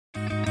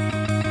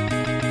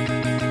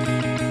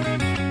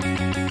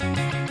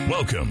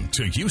Welcome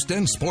to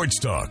Houston Sports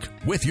Talk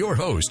with your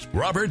host,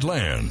 Robert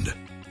Land.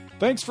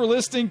 Thanks for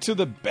listening to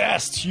the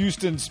best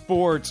Houston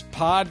sports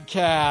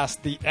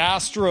podcast. The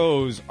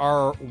Astros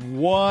are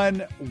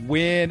one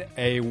win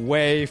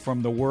away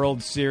from the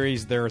World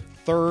Series, their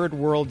third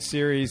World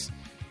Series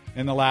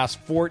in the last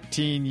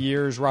 14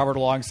 years. Robert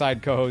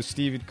alongside co-host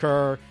Stephen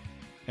Kerr.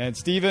 And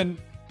Stephen,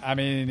 I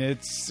mean,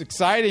 it's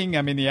exciting.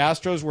 I mean, the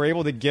Astros were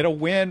able to get a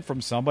win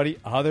from somebody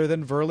other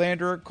than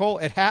Verlander or Cole.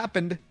 It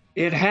happened.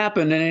 It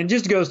happened, and it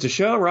just goes to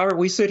show, Robert,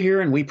 we sit here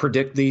and we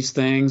predict these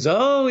things.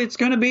 Oh, it's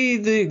going to be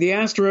the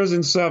Astros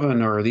in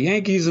 7 or the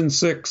Yankees in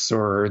 6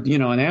 or, an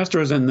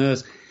Astros in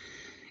this.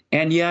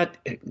 And yet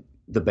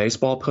the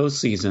baseball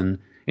postseason,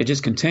 it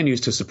just continues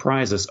to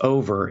surprise us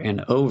over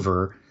and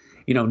over.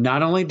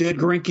 Not only did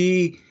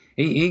Greinke,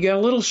 he got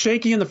a little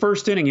shaky in the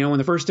first inning. When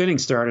the first inning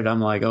started,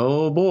 I'm like,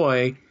 oh,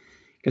 boy,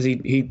 because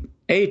he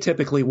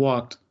atypically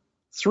walked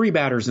 3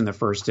 batters in the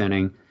first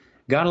inning,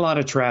 got a lot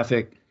of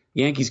traffic.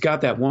 Yankees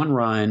got that 1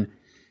 run,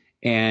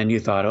 and you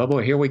thought, oh,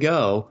 boy, here we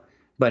go.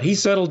 But he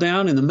settled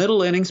down in the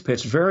middle innings,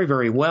 pitched very,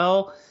 very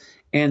well.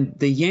 And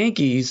the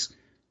Yankees,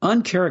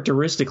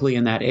 uncharacteristically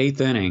in that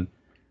 8th inning,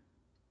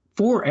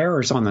 4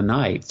 errors on the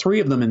night, 3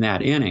 of them in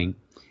that inning.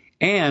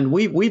 And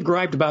we've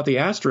griped about the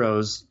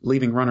Astros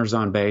leaving runners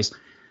on base.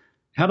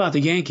 How about the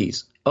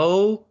Yankees?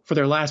 0 for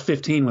their last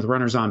 15 with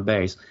runners on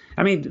base.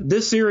 I mean,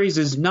 this series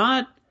is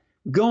not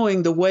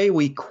going the way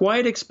we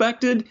quite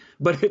expected,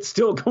 but it's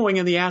still going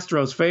in the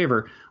Astros'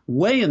 favor,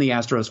 way in the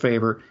Astros'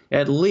 favor,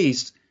 at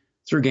least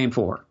through Game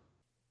 4.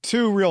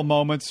 2 real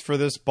moments for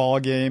this ball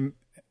game.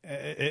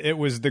 It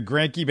was the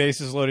Greinke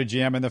bases loaded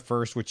jam in the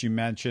first, which you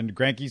mentioned.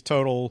 Greinke's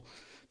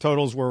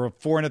totals were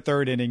 4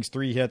 1/3 innings,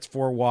 3 hits,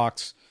 4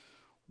 walks,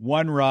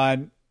 1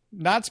 run.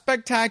 Not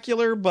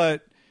spectacular,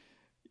 but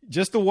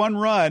just the 1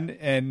 run,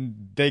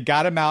 and they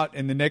got him out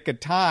in the nick of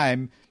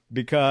time.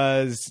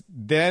 Because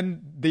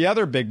then the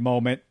other big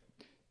moment,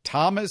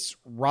 Thomas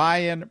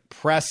Ryan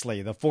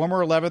Presley, the former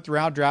 11th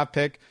round draft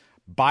pick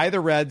by the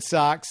Red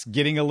Sox,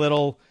 getting a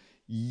little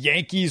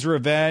Yankees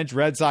revenge.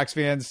 Red Sox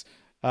fans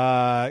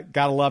got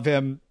to love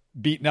him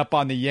beating up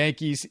on the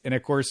Yankees. And,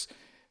 of course,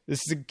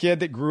 this is a kid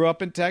that grew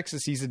up in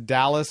Texas. He's a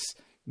Dallas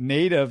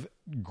native.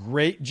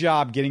 Great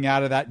job getting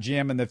out of that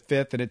jam in the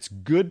 5th. And it's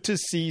good to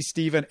see,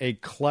 Stephen, a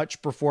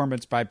clutch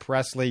performance by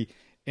Presley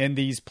in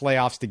these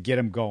playoffs to get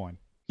him going.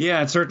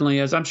 Yeah, it certainly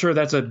is. I'm sure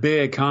that's a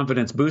big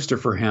confidence booster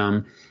for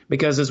him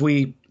because as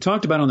we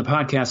talked about on the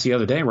podcast the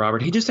other day,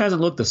 Robert, he just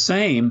hasn't looked the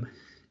same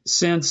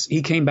since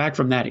he came back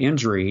from that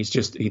injury.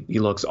 He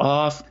looks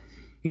off.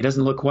 He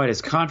doesn't look quite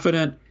as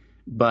confident,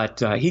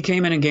 but he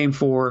came in Game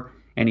 4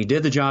 and he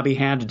did the job he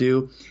had to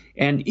do.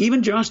 And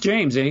even Josh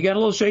James, he got a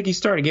little shaky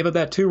start. He gave up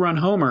that 2-run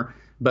homer,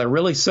 but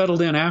really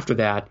settled in after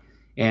that.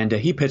 And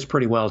he pitched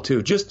pretty well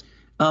too. Just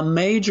a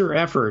major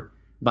effort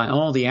by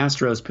all the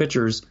Astros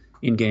pitchers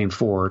in Game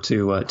 4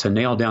 to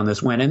nail down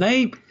this win. And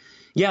they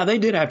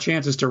did have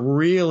chances to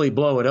really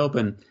blow it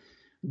open,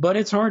 but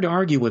it's hard to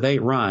argue with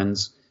 8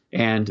 runs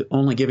and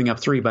only giving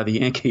up 3 by the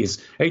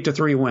Yankees.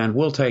 8-3 win,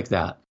 we'll take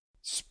that.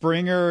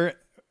 Springer,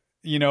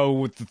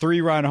 with the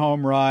 3-run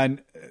home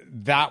run,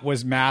 that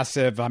was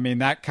massive. I mean,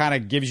 that kind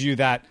of gives you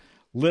that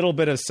little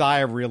bit of sigh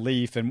of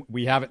relief, and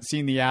we haven't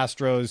seen the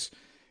Astros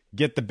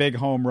get the big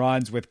home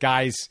runs with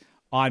guys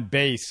on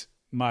base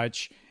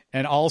much.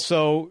 And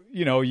also,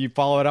 you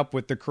follow it up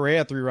with the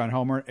Correa 3-run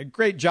homer. A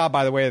great job,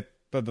 by the way,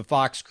 of the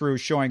Fox crew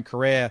showing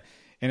Correa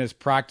in his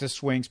practice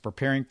swings,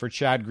 preparing for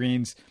Chad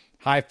Green's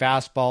high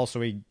fastball so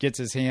he gets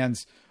his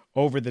hands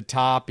over the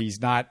top.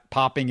 He's not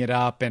popping it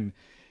up and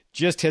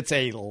just hits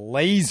a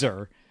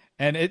laser.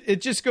 And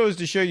it just goes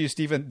to show you,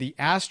 Stephen, the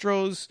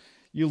Astros,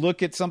 you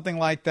look at something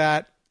like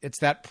that, it's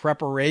that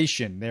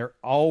preparation. They're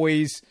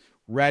always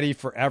ready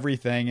for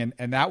everything.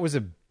 And that was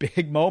a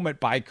big moment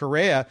by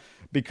Correa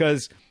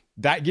because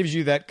that gives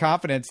you that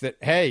confidence that,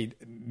 hey,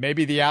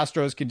 maybe the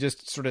Astros can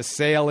just sort of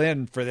sail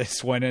in for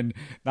this one and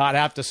not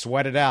have to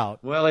sweat it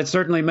out. Well, it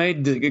certainly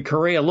made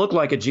Correa look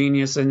like a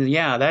genius. And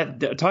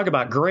that talk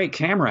about great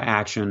camera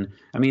action.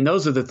 I mean,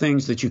 those are the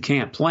things that you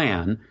can't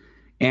plan.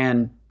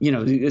 And,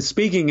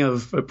 speaking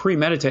of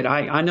premeditated,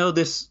 I know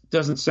this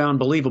doesn't sound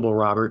believable,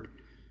 Robert,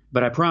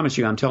 but I promise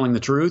you I'm telling the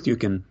truth. You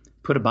can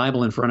put a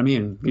Bible in front of me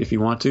and if you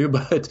want to.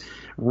 But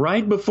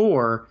right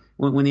before,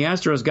 when the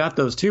Astros got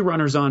those 2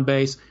 runners on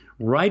base,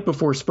 right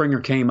before Springer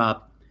came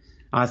up,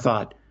 I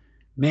thought,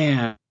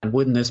 man,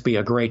 wouldn't this be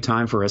a great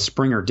time for a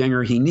Springer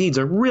dinger? He needs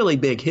a really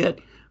big hit.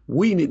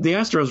 The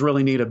Astros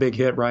really need a big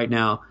hit right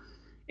now.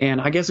 And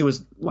I guess it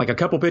was like a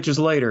couple pitches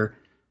later,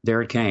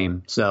 there it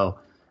came. So,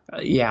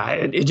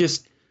 it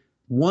just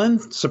one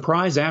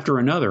surprise after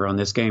another on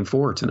this Game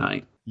 4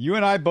 tonight. You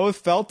and I both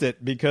felt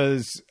it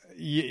because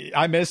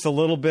I missed a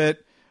little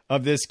bit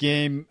of this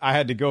game. I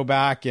had to go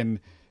back and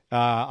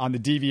on the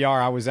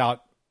DVR, I was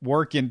out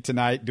working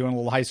tonight doing a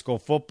little high school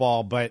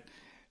football, but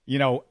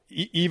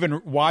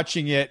even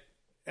watching it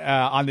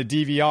on the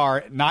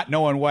DVR, not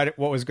knowing what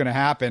was going to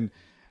happen,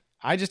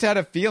 I just had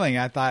a feeling.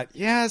 I thought,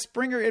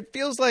 Springer, it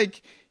feels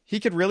like he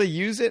could really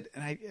use it,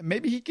 and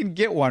maybe he can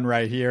get one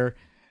right here.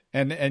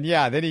 And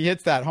yeah, then he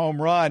hits that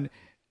home run.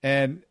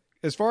 And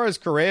as far as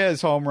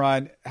Correa's home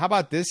run, how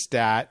about this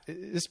stat?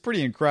 It's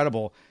pretty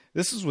incredible.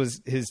 This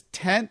was his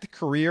 10th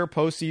career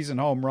postseason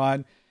home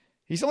run.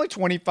 He's only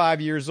 25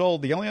 years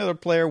old. The only other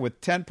player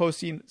with 10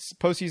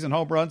 postseason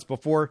home runs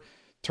before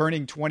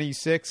turning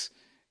 26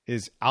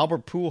 is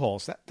Albert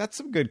Pujols. That's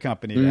some good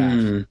company to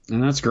have.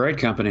 And that's great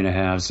company to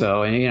have.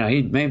 So, and,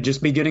 he may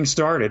just be getting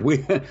started.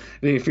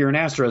 If you're an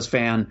Astros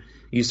fan,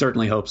 you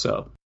certainly hope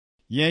so.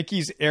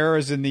 Yankees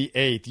errors in the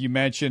 8th. You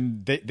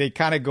mentioned they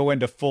kind of go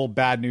into full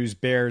bad news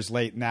bears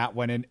late in that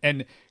one.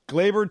 And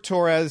Gleyber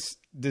Torres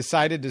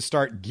decided to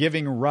start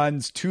giving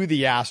runs to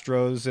the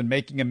Astros and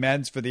making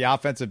amends for the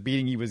offensive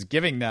beating he was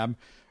giving them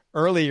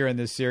earlier in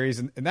this series.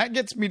 And that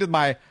gets me to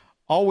my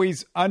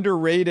always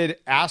underrated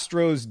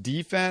Astros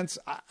defense.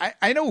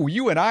 I know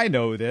you and I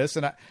know this,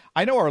 and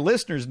I know our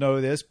listeners know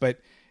this, but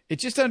it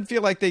just doesn't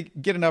feel like they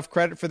get enough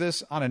credit for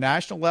this on a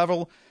national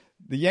level.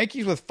 The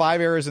Yankees with 5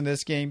 errors in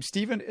this game.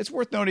 Steven, it's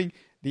worth noting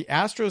the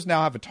Astros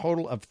now have a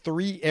total of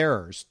 3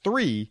 errors,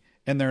 3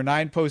 in their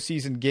 9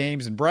 postseason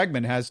games, and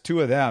Bregman has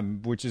 2 of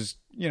them, which is,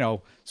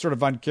 sort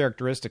of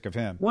uncharacteristic of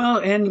him. Well,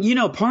 and,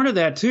 part of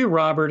that too,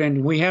 Robert,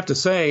 and we have to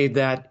say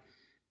that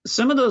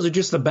some of those are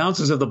just the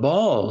bounces of the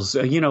balls,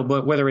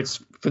 but whether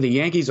it's for the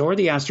Yankees or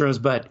the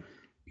Astros, but,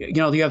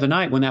 the other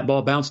night when that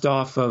ball bounced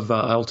off of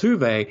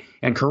Altuve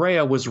and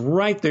Correa was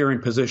right there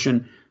in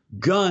position,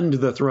 gunned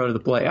the throw to the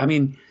plate. I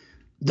mean,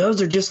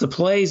 those are just the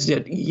plays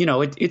that,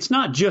 it's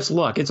not just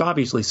luck. It's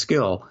obviously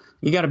skill.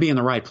 You got to be in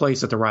the right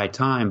place at the right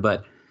time.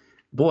 But,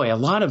 boy, a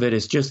lot of it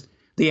is just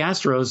the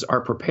Astros are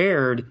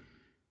prepared,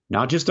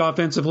 not just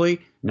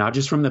offensively, not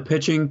just from the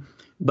pitching,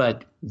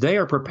 but they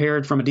are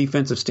prepared from a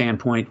defensive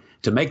standpoint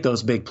to make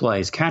those big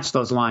plays, catch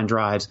those line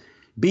drives,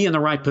 be in the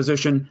right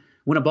position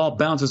when a ball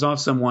bounces off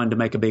someone to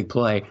make a big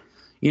play.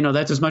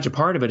 That's as much a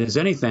part of it as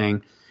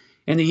anything.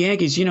 And the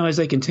Yankees, as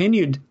they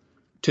continued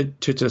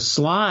to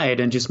slide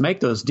and just make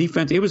those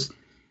defense. It was,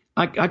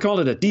 I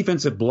called it a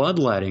defensive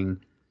bloodletting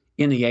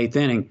in the 8th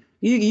inning.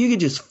 You could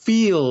just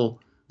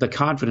feel the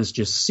confidence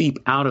just seep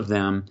out of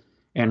them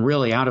and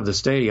really out of the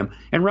stadium.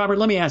 And Robert,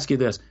 let me ask you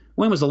this.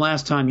 When was the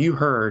last time you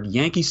heard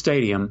Yankee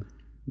Stadium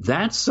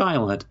that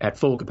silent at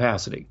full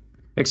capacity?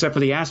 Except for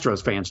the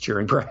Astros fans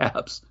cheering,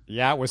 perhaps.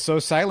 Yeah, it was so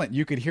silent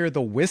you could hear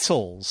the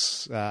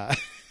whistles. Yes,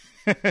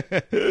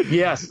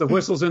 the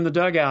whistles in the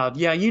dugout.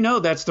 Yeah,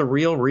 that's the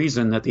real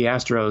reason that the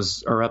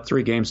Astros are up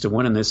 3 games to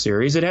 1 in this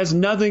series. It has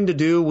nothing to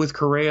do with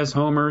Correa's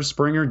homers,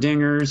 Springer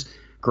dingers,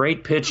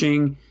 great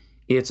pitching.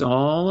 It's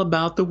all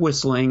about the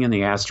whistling and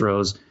the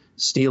Astros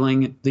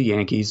stealing the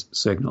Yankees'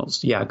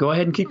 signals. Yeah, go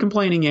ahead and keep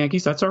complaining,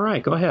 Yankees. That's all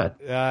right. Go ahead.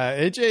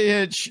 A.J.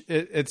 Hinch,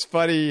 it's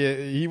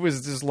funny. He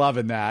was just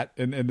loving that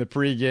in the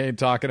pregame,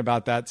 talking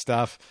about that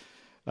stuff,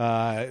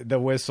 the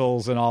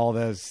whistles and all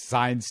the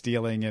sign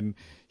stealing, and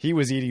he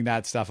was eating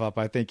that stuff up.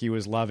 I think he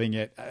was loving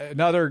it.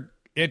 Another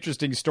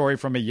interesting story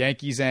from a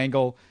Yankees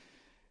angle,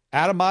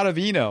 Adam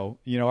Ottavino.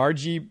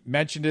 RG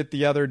mentioned it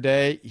the other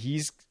day.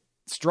 He's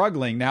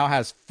struggling, now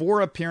has 4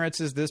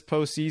 appearances this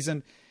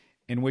postseason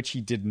in which he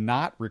did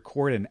not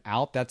record an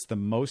out. That's the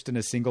most in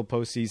a single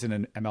postseason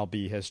in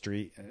MLB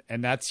history,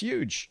 and that's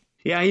huge.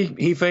 Yeah,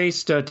 he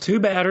faced 2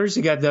 batters.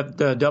 He got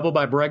the double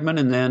by Bregman,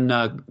 and then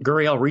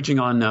Gurriel reaching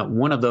on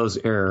one of those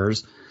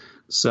errors.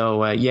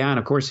 So, and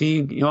of course,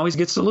 he always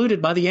gets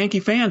saluted by the Yankee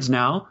fans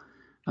now,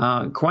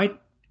 quite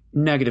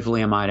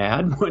negatively, I might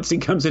add, once he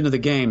comes into the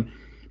game,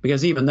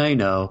 because even they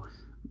know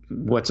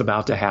what's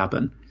about to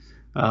happen.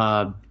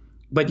 But,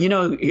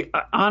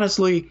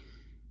 honestly,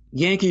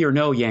 Yankee or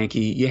no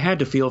Yankee, you had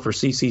to feel for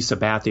CC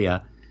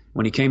Sabathia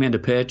when he came in to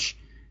pitch.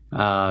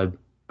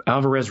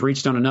 Alvarez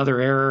reached on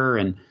another error,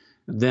 and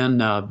then,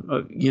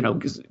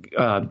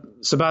 Sabathia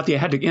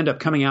had to end up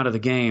coming out of the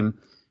game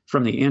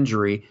from the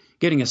injury,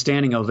 getting a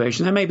standing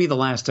ovation. That may be the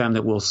last time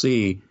that we'll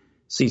see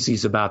CC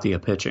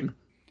Sabathia pitching.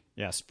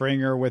 Yeah,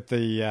 Springer with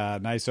the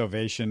nice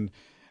ovation.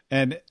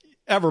 And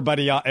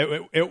everybody,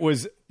 it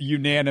was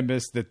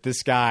unanimous that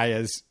this guy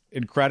is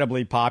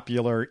incredibly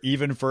popular,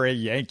 even for a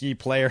Yankee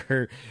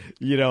player.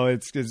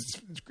 It's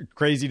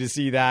crazy to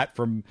see that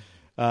from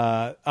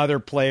other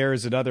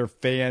players and other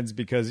fans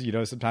because,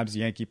 sometimes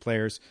Yankee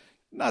players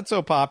not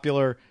so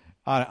popular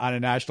on a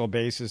national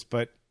basis.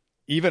 But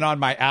even on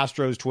my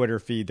Astros Twitter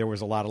feed, there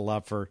was a lot of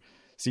love for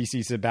CC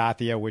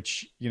Sabathia,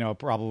 which,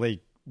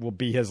 probably will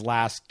be his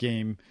last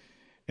game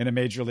in a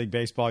Major League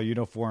Baseball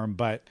uniform.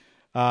 But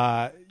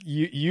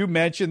you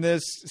mentioned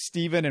this,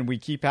 Stephen, and we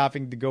keep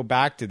having to go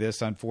back to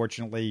this,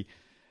 unfortunately.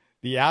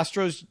 The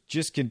Astros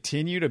just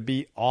continue to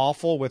be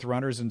awful with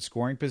runners in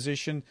scoring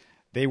position.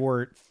 They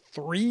were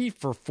 3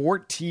 for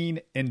 14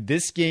 in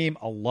this game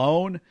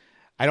alone.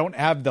 I don't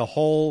have the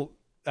whole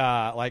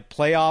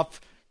playoff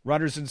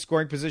runners in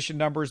scoring position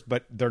numbers,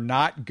 but they're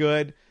not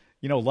good.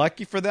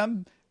 Lucky for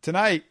them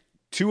tonight,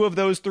 2 of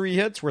those 3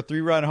 hits were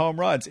 3-run home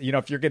runs.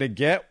 If you're going to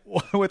get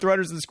with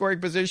runners in scoring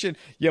position,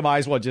 you might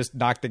as well just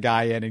knock the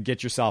guy in and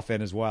get yourself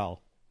in as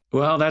well.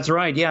 Well, that's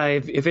right. Yeah,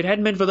 if it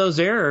hadn't been for those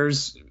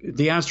errors,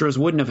 the Astros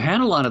wouldn't have had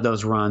a lot of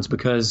those runs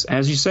because,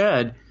 as you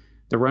said,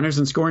 The runners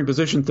in scoring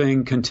position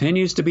thing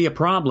continues to be a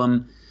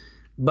problem,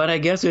 but I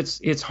guess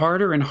it's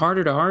harder and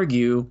harder to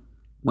argue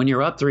when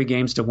you're up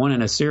 3-1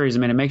 in a series. I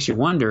mean, it makes you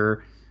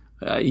wonder,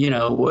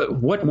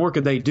 what more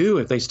could they do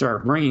if they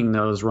start bringing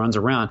those runs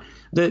around?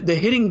 The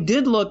hitting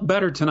did look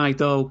better tonight,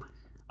 though,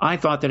 I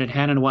thought, than it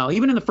had in a while.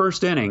 Even in the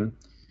first inning,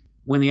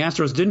 when the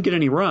Astros didn't get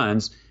any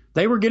runs,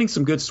 they were getting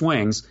some good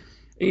swings.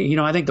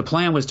 I think the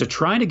plan was to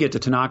try to get to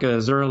Tanaka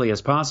as early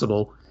as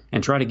possible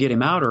and try to get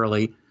him out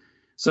early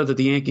so that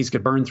the Yankees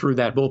could burn through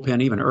that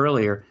bullpen even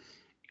earlier.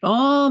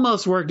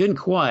 Almost worked, didn't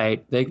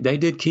quite. They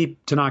did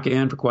keep Tanaka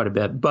in for quite a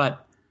bit,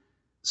 but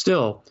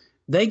still,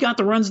 they got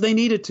the runs they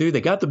needed to.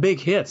 They got the big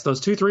hits, those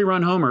 2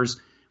 3-run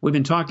homers. We've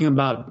been talking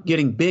about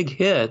getting big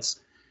hits.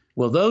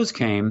 Well, those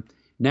came.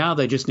 Now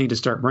they just need to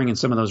start bringing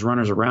some of those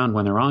runners around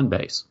when they're on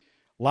base.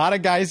 A lot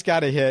of guys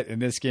got a hit in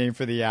this game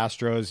for the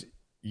Astros.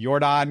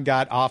 Jordan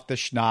got off the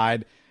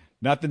schneid.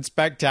 Nothing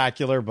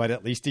spectacular, but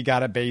at least he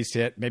got a base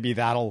hit. Maybe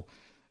that'll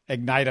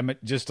ignite him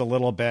just a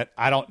little bit.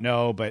 I don't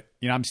know, but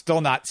I'm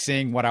still not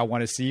seeing what I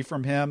want to see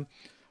from him.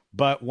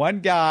 But one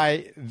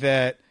guy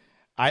that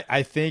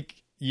I think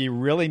you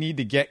really need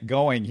to get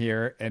going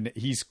here, and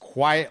he's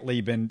quietly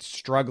been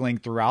struggling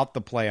throughout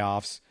the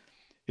playoffs,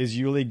 is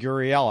Yuli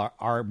Gurriel.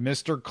 Our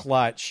Mr.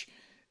 Clutch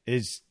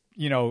is,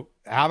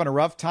 having a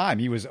rough time.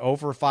 He was 0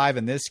 for 5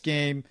 in this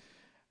game.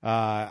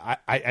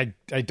 I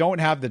don't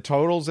have the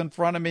totals in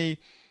front of me,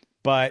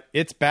 but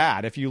it's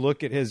bad. If you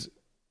look at his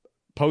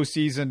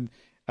postseason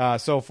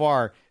so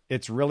far,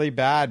 it's really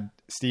bad,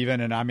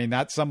 Stephen. And I mean,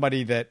 that's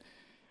somebody that,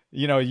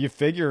 you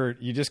figure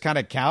you just kind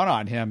of count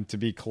on him to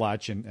be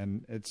clutch.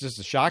 And it's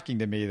just shocking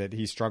to me that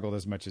he struggled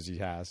as much as he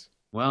has.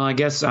 Well, I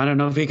guess I don't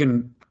know if he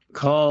can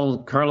call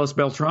Carlos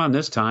Beltran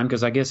this time,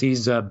 because I guess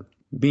he's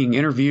being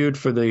interviewed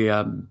for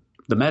the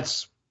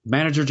Mets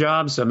manager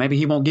job. So maybe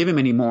he won't give him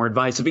any more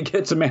advice if he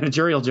gets a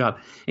managerial job.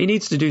 He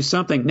needs to do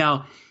something.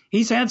 Now,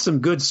 he's had some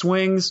good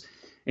swings.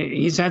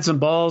 He's had some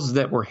balls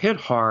that were hit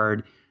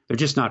hard. They're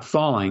just not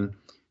falling.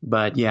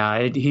 But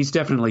yeah, he's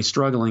definitely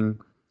struggling.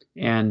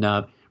 And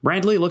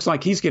Brantley looks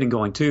like he's getting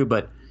going too.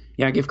 But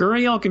yeah, if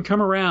Gurriel can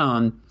come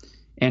around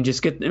and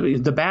just get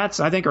the bats,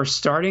 I think, are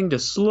starting to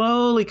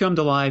slowly come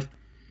to life.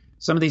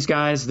 Some of these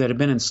guys that have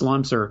been in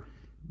slumps are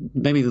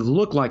maybe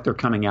look like they're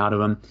coming out of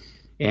them.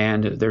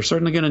 And they're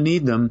certainly going to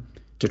need them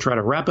to try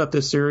to wrap up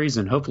this series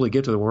and hopefully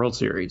get to the World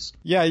Series.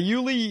 Yeah,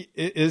 Yuli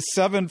is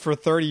 7 for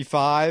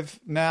 35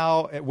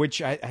 now,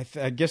 which I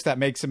guess that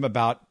makes him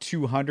about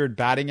 200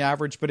 batting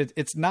average. But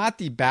it's not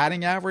the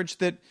batting average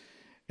that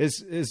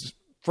is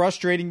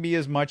frustrating me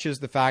as much as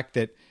the fact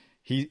that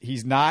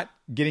he's not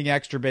getting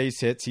extra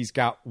base hits. He's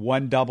got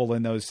 1 double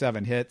in those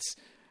 7 hits.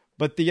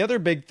 But the other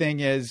big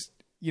thing is,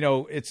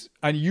 it's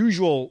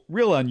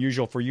real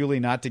unusual for Yuli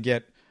not to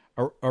get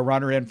a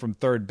runner in from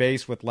third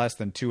base with less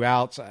than 2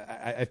 outs.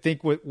 I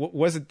think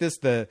wasn't this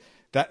the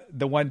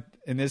one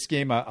in this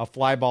game, a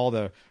fly ball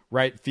to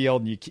right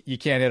field, and you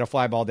can't hit a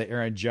fly ball to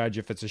Aaron Judge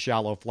if it's a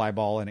shallow fly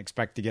ball and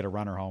expect to get a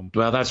runner home.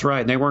 Well, that's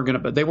right. They weren't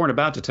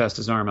about to test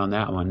his arm on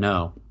that one.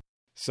 No.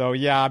 So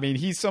yeah, I mean,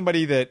 he's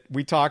somebody that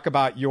we talk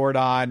about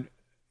Jordan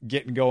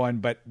getting going,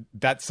 but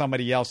that's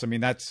somebody else. I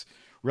mean, that's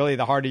really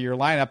the heart of your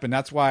lineup, and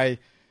that's why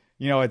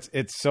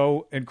it's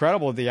so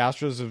incredible the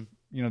Astros have.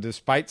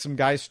 Despite some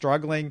guys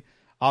struggling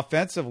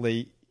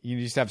offensively, you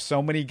just have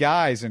so many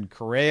guys, and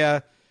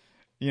Correa,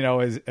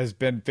 has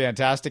been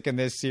fantastic in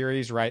this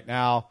series right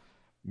now.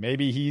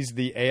 Maybe he's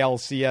the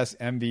ALCS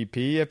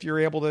MVP if you're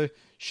able to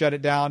shut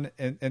it down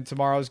in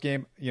tomorrow's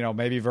game.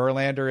 Maybe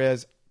Verlander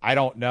is. I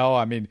don't know.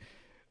 I mean,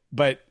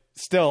 but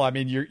still, I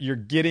mean, you're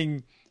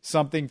getting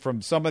something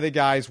from some of the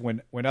guys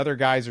when other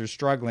guys are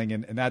struggling,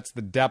 and that's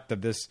the depth of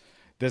this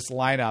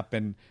lineup.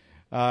 And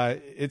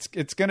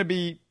it's going to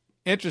be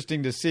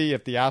interesting to see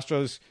if the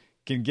Astros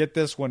can get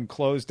this one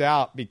closed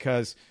out,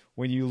 because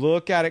when you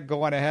look at it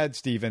going ahead,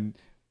 Stephen,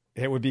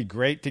 it would be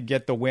great to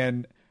get the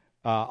win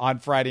on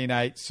Friday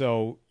night.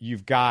 So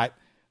you've got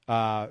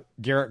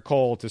Garrett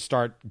Cole to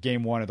start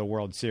game 1 of the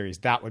World Series.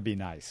 That would be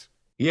nice.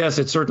 Yes,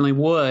 it certainly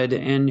would.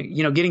 And,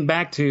 getting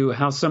back to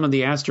how some of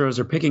the Astros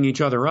are picking each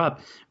other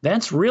up,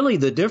 that's really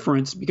the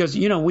difference, because,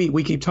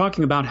 we keep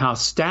talking about how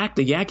stacked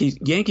the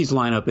Yankees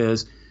lineup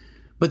is,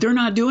 but they're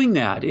not doing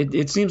that.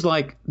 It seems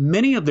like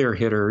many of their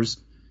hitters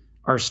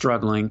are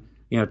struggling.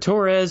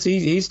 Torres,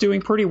 he's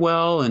doing pretty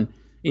well,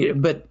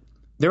 but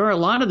there are a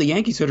lot of the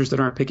Yankees hitters that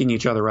aren't picking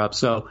each other up.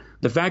 So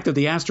the fact that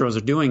the Astros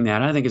are doing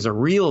that, I think, is a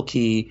real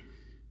key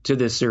to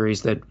this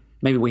series that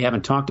maybe we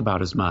haven't talked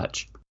about as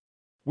much.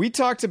 We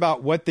talked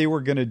about what they were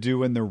going to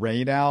do in the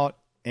rainout,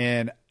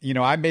 and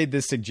I made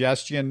this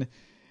suggestion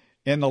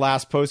in the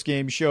last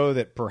post-game show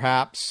that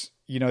perhaps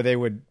they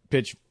would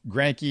pitch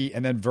Greinke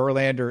and then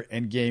Verlander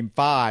in Game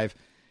 5.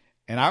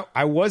 And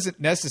I wasn't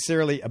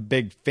necessarily a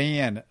big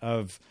fan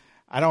of,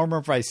 I don't remember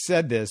if I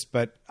said this,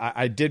 but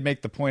I did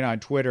make the point on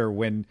Twitter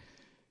when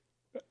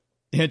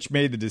Hinch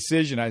made the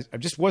decision. I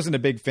just wasn't a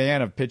big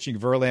fan of pitching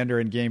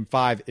Verlander in Game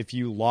 5 if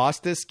you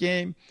lost this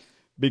game,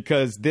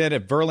 because then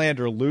if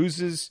Verlander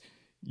loses,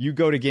 you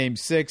go to Game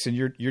 6 and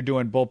you're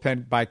doing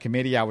bullpen by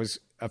committee. I was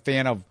a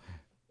fan of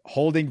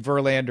holding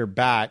Verlander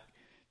back,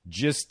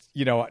 just,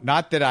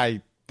 not that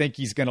I think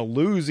he's going to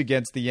lose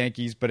against the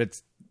Yankees,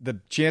 but the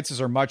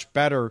chances are much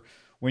better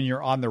when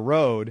you're on the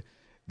road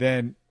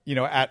than,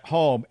 at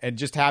home, and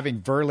just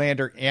having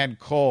Verlander and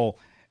Cole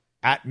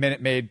at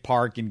Minute Maid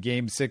Park in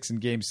Game 6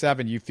 and Game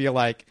 7, you feel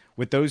like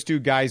with those two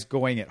guys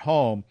going at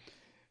home,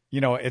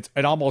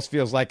 it almost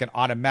feels like an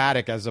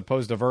automatic, as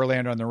opposed to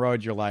Verlander on the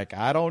road. You're like,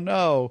 I don't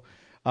know.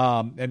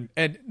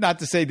 And not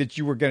to say that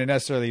you were going to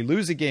necessarily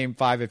lose a Game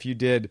 5 if you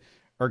did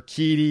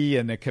Urquidy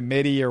and the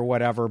committee or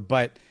whatever,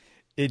 but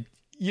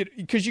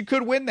because you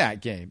could win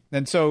that game.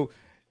 And so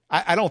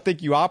I don't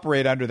think you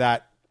operate under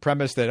that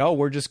premise that,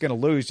 we're just going to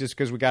lose just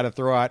because we got to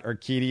throw out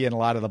Urquidy and a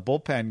lot of the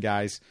bullpen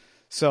guys.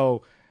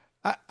 So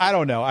I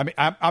don't know. I mean,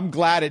 I'm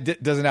glad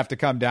it doesn't have to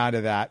come down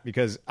to that,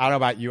 because I don't know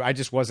about you, I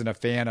just wasn't a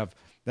fan of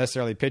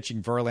necessarily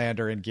pitching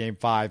Verlander in Game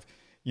 5,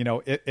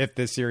 if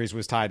this series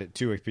was tied at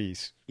 2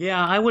 apiece.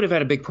 Yeah, I would have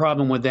had a big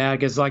problem with that,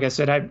 because like I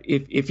said,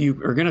 if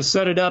you are going to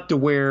set it up to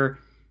where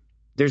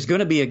there's going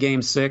to be a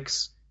Game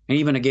 6 and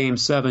even a Game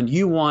 7,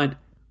 you want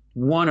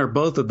one or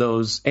both of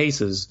those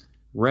aces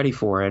ready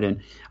for it.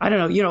 And I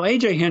don't know,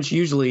 AJ Hinch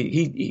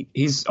usually,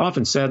 he's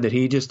often said that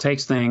he just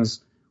takes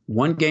things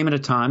one game at a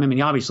time. I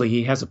mean, obviously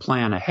he has a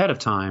plan ahead of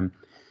time,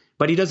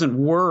 but he doesn't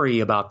worry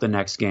about the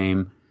next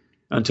game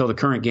until the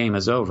current game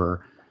is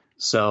over.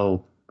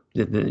 So,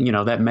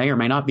 that may or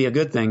may not be a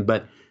good thing.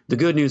 But the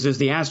good news is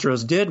the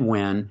Astros did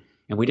win,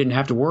 and we didn't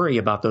have to worry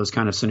about those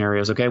kind of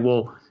scenarios. Okay,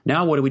 well,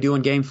 now what do we do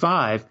in Game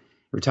 5?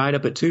 We're tied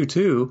up at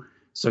 2-2.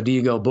 So do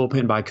you go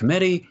bullpen by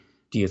committee?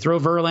 Do you throw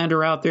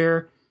Verlander out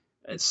there?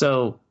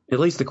 So at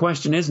least the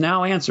question is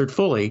now answered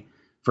fully.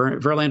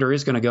 Verlander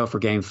is going to go for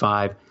Game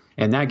 5,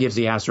 and that gives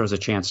the Astros a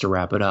chance to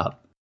wrap it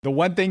up. The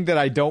one thing that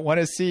I don't want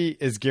to see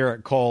is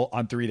Garrett Cole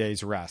on 3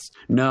 days rest.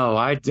 No,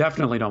 I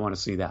definitely don't want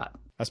to see that.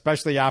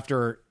 Especially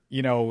after,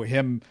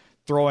 him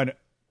throwing,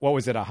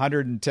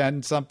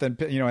 110 something,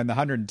 in the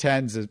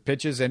 110s as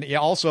pitches. And he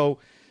also,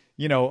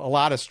 a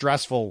lot of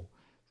stressful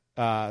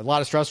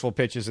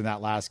pitches in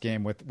that last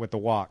game with the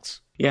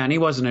walks. Yeah, and he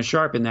wasn't as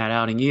sharp in that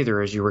outing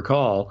either, as you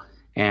recall.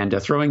 And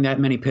throwing that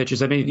many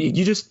pitches, I mean,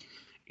 it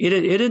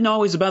isn't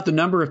always about the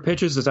number of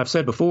pitches, as I've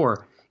said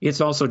before.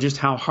 It's also just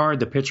how hard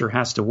the pitcher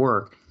has to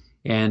work.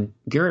 And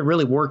Garrett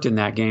really worked in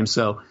that game.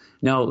 So,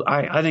 no,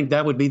 I think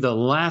that would be the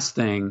last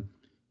thing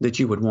that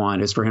you would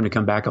want, is for him to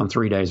come back on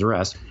 3 days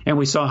rest. And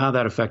we saw how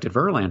that affected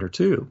Verlander,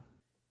 too.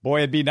 Boy,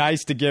 it'd be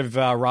nice to give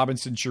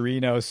Robinson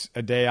Chirinos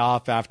a day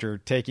off after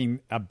taking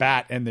a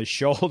bat in the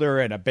shoulder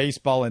and a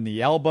baseball in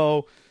the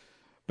elbow.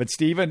 But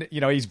Steven,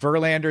 he's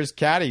Verlander's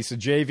caddy. So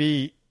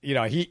JV,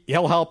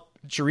 he'll help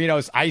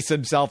Chirinos ice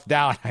himself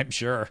down, I'm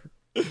sure.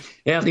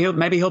 Yeah,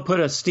 maybe he'll put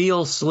a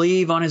steel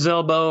sleeve on his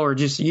elbow, or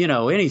just,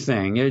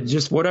 anything.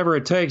 Just whatever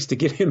it takes to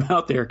get him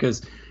out there,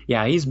 because,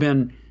 yeah, he's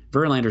been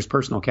Verlander's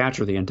personal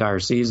catcher the entire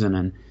season.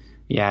 And,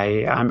 yeah,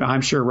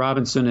 I'm sure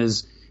Robinson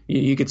is –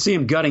 you could see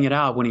him gutting it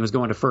out when he was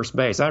going to first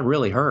base. That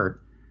really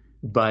hurt.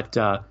 But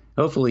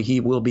hopefully he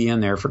will be in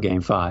there for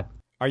Game 5.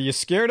 Are you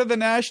scared of the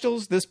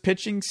Nationals, this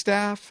pitching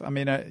staff? I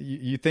mean,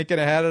 you thinking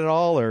ahead at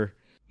all, or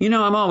 –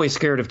 I'm always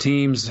scared of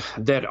teams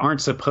that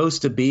aren't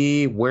supposed to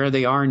be where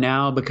they are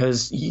now,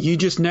 because you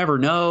just never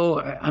know.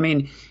 I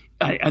mean,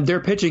 their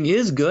pitching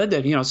is good.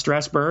 That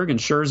Strasburg and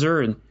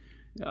Scherzer and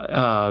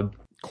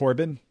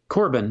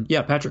Corbin.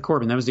 Yeah, Patrick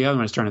Corbin. That was the other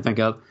one I was trying to think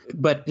of.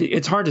 But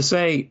it's hard to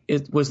say,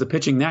 was the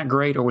pitching that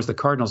great, or was the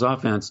Cardinals'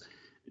 offense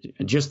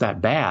just that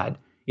bad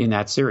in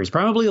that series?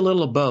 Probably a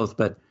little of both.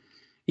 But,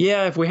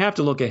 yeah, if we have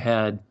to look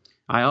ahead,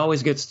 I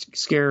always get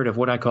scared of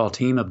what I call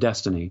team of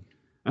destiny.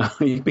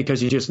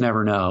 Because you just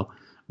never know.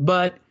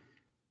 But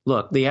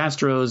look, the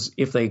Astros,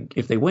 if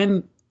they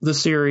win the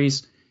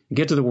series,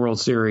 get to the World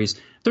Series,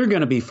 they're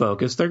going to be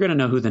focused. They're going to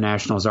know who the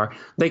Nationals are.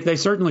 They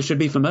certainly should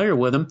be familiar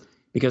with them,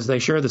 because they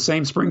share the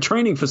same spring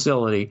training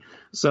facility.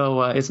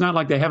 So it's not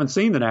like they haven't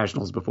seen the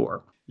Nationals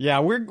before. Yeah,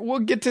 we'll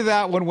get to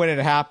that one when it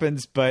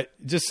happens, but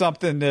just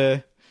something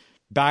to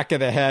back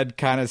of the head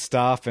kind of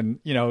stuff. And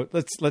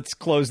let's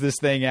close this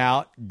thing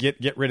out.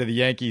 Get rid of the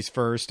Yankees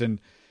first. And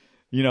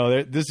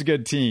this is a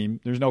good team.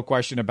 There's no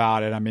question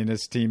about it. I mean,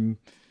 this team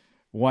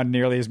won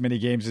nearly as many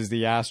games as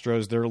the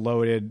Astros. They're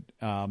loaded.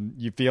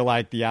 You feel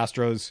like the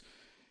Astros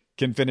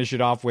can finish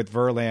it off with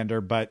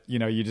Verlander, but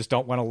you just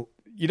don't want to.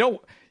 You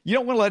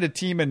don't want to let a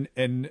team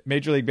in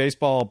Major League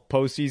Baseball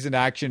postseason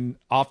action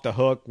off the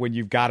hook when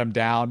you've got them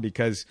down,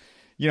 because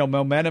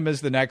momentum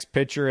is the next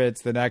pitcher.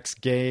 It's the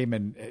next game,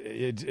 and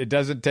it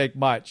doesn't take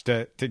much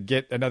to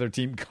get another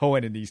team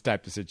going in these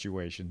types of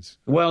situations.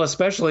 Well,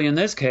 especially in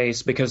this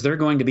case, because they're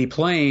going to be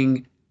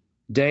playing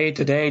day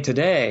to day to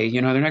day.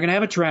 They're not going to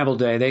have a travel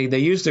day. They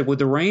used it with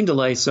the rain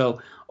delay.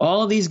 So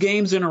all of these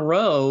games in a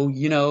row,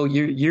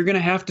 you're going to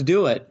have to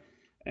do it.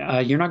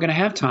 You're not going to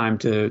have time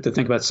to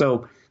think about it.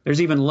 So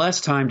there's even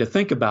less time to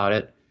think about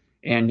it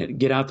and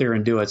get out there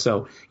and do it.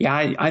 So,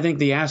 yeah, I think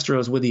the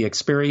Astros, with the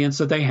experience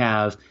that they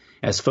have,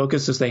 as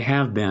focused as they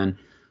have been,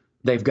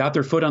 they've got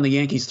their foot on the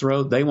Yankees'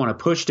 throat. They want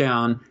to push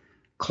down,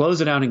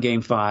 close it out in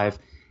Game 5,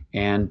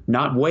 and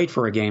not wait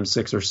for a game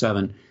 6 or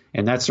 7.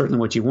 And that's certainly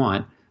what you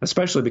want,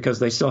 especially because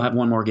they still have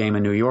one more game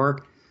in New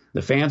York.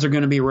 The fans are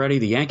going to be ready.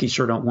 The Yankees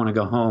sure don't want to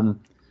go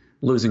home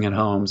losing at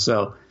home.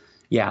 So,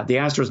 yeah, the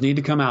Astros need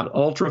to come out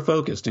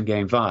ultra-focused in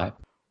Game 5.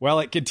 Well,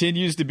 it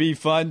continues to be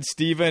fun,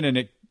 Stephen, and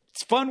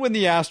it's fun when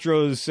the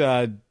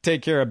Astros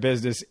take care of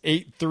business.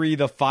 8-3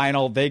 the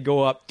final. They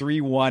go up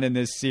 3-1 in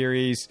this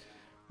series.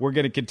 We're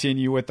going to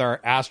continue with our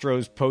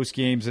Astros post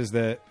games as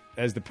the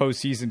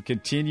postseason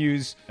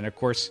continues. And, of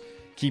course,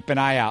 keep an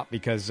eye out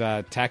because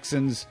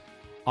Texans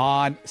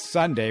on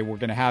Sunday, we're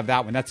going to have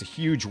that one. That's a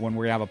huge one.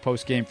 We're going to have a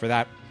post game for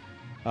that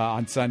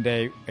on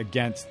Sunday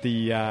against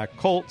the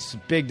Colts.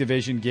 Big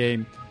division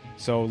game.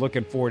 So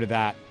looking forward to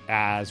that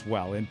as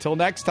well. Until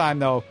next time,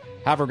 though,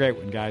 have a great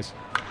one, guys.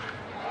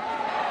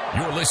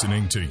 You're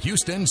listening to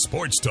Houston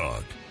Sports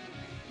Talk.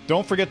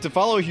 Don't forget to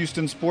follow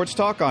Houston Sports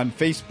Talk on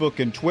Facebook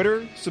and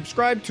Twitter.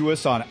 Subscribe to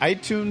us on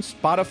iTunes,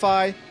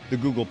 Spotify, the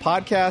Google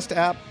Podcast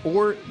app,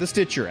 or the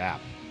Stitcher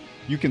app.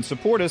 You can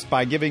support us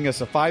by giving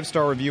us a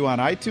 5-star review on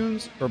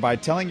iTunes or by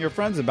telling your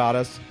friends about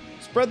us.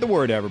 Spread the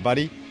word,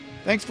 everybody.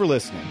 Thanks for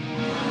listening.